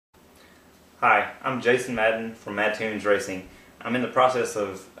Hi, I'm Jason Madden from MadTunes Racing. I'm in the process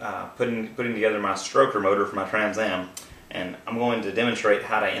of putting together my stroker motor for my Trans Am, and I'm going to demonstrate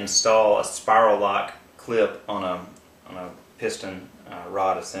how to install a spiral lock clip on a piston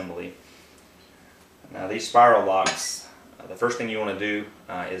rod assembly. Now these spiral locks, the first thing you want to do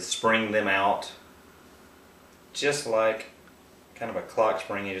is spring them out just like kind of a clock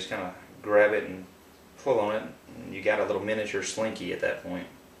spring. You just kind of grab it and pull on it, and you got a little miniature slinky at that point.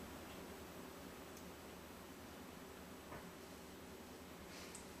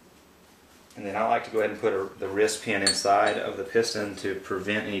 And then I like to go ahead and put the wrist pin inside of the piston to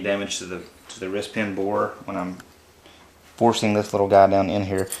prevent any damage to the wrist pin bore when I'm forcing this little guy down in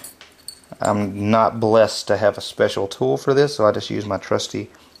here. I'm not blessed to have a special tool for this, so I just use my trusty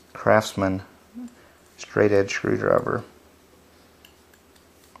Craftsman straight edge screwdriver.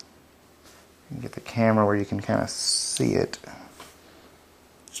 You can get the camera where you can kind of see it.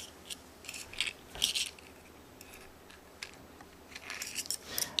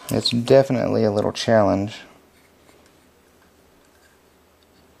 It's definitely a little challenge.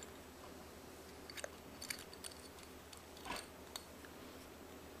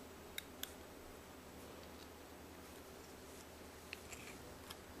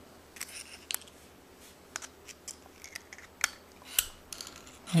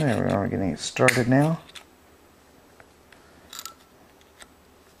 There we are, getting it started now.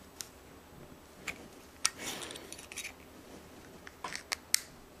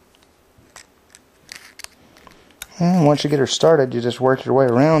 And once you get her started, you just work your way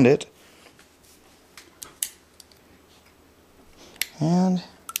around it. And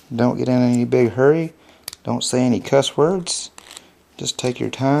don't get in any big hurry. Don't say any cuss words. Just take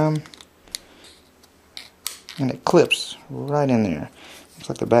your time. And it clips right in there. Looks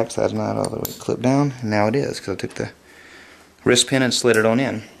like the back side's not all the way clipped down. And now it is, because I took the wrist pin and slid it on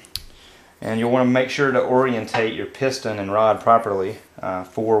in. And you'll want to make sure to orientate your piston and rod properly.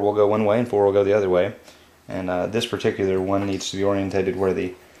 4 will go one way and 4 will go the other way. And this particular one needs to be orientated where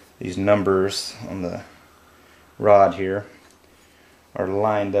these numbers on the rod here are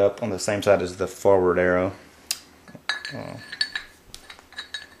lined up on the same side as the forward arrow.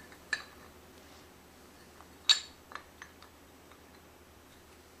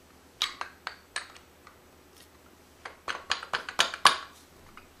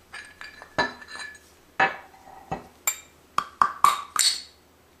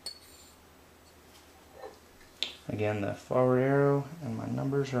 Again, the forward arrow and my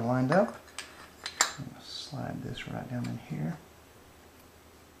numbers are lined up. I'm going to slide this right down in here.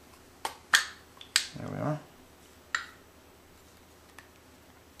 There we are.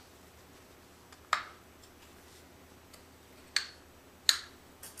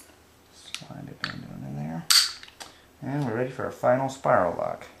 Slide it down in there. And we're ready for our final spiral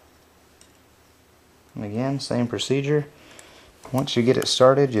lock. And again, same procedure. Once you get it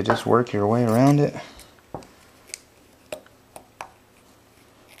started, you just work your way around it.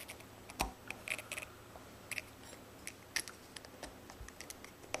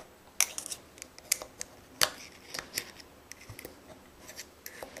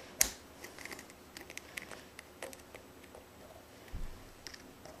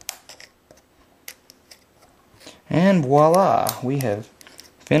 And voila, we have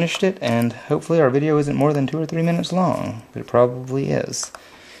finished it, and hopefully our video isn't more than 2 or 3 minutes long, but it probably is.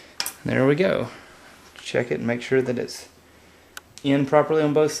 There we go. Check it and make sure that it's in properly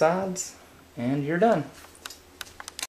on both sides, and you're done.